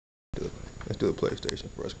do the PlayStation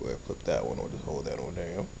first. Go ahead and flip that one or just hold that on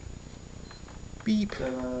down. Beep.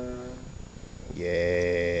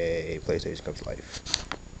 Yay, PlayStation comes to life.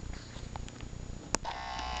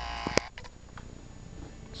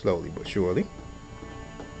 Slowly but surely.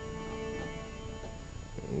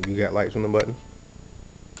 You got lights on the button?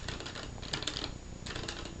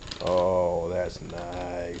 Oh, that's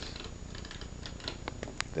nice.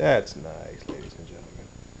 That's nice, ladies and gentlemen.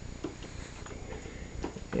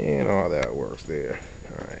 And all that works there.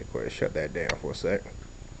 Alright, go ahead and shut that down for a sec.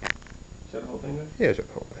 Shut the whole thing down? Yeah, shut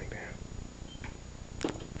the whole thing down.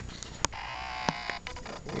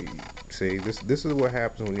 See, this is what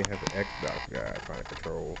happens when you have the Xbox guy trying to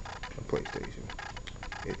control a PlayStation.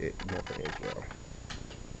 It never ends well.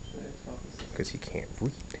 Because he can't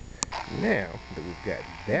read. Now that we've got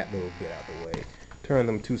that little bit out the way, turn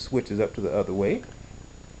them two switches up to the other way.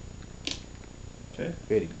 Okay.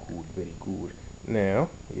 Very good, very good. Now,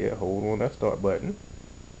 yeah, hold on that start button.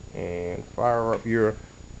 And fire up your...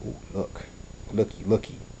 Ooh, look.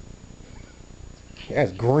 Looky.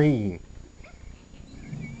 That's green.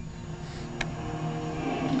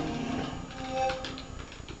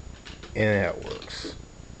 And that works.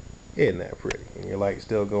 Isn't that pretty? And your light's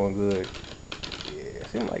still going good. Yeah,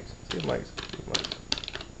 see lights.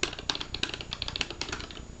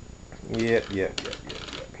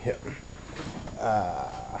 Yep.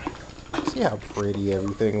 See how pretty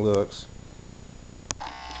everything looks?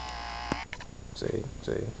 See?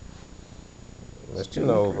 Mr.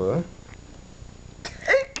 Nova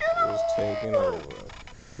is taking over.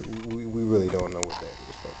 We really don't know what that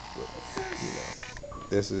is, folks, but you know,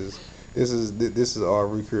 this is our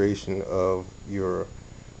recreation of your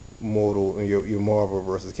your Marvel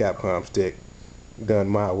versus Capcom stick done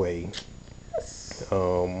my way.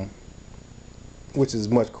 Which is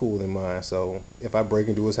much cooler than mine. So if I break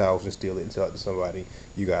into his house and steal it and sell it to somebody,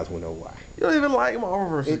 you guys will know why. You don't even like Marvel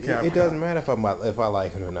vs. Capcom. It doesn't matter if I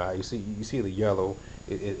like it or not. You see the yellow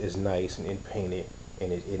is nice and painted,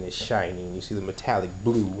 and it's shiny. And you see the metallic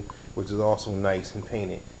blue, which is also nice and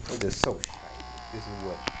painted. It's just so shiny. This is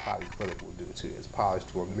what polyacrylic will do to it. It's polished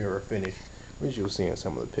to a mirror finish, which you'll see in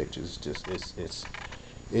some of the pictures.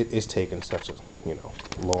 It's taken such a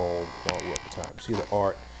long work of time. See the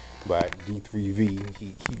art by D3V.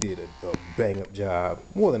 He did a bang up job,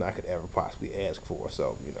 more than I could ever possibly ask for.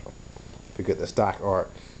 So forget the stock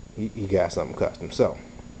art. He got something custom. So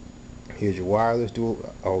here's your wireless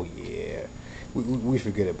dual. Oh yeah, we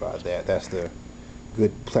forget about that. That's the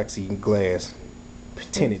good plexiglass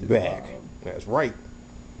tinted back. That's right.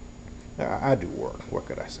 I do work. What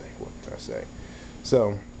could I say?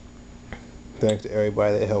 So thanks to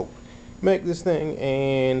everybody that helped make this thing,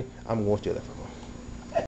 and I'm going to steal it from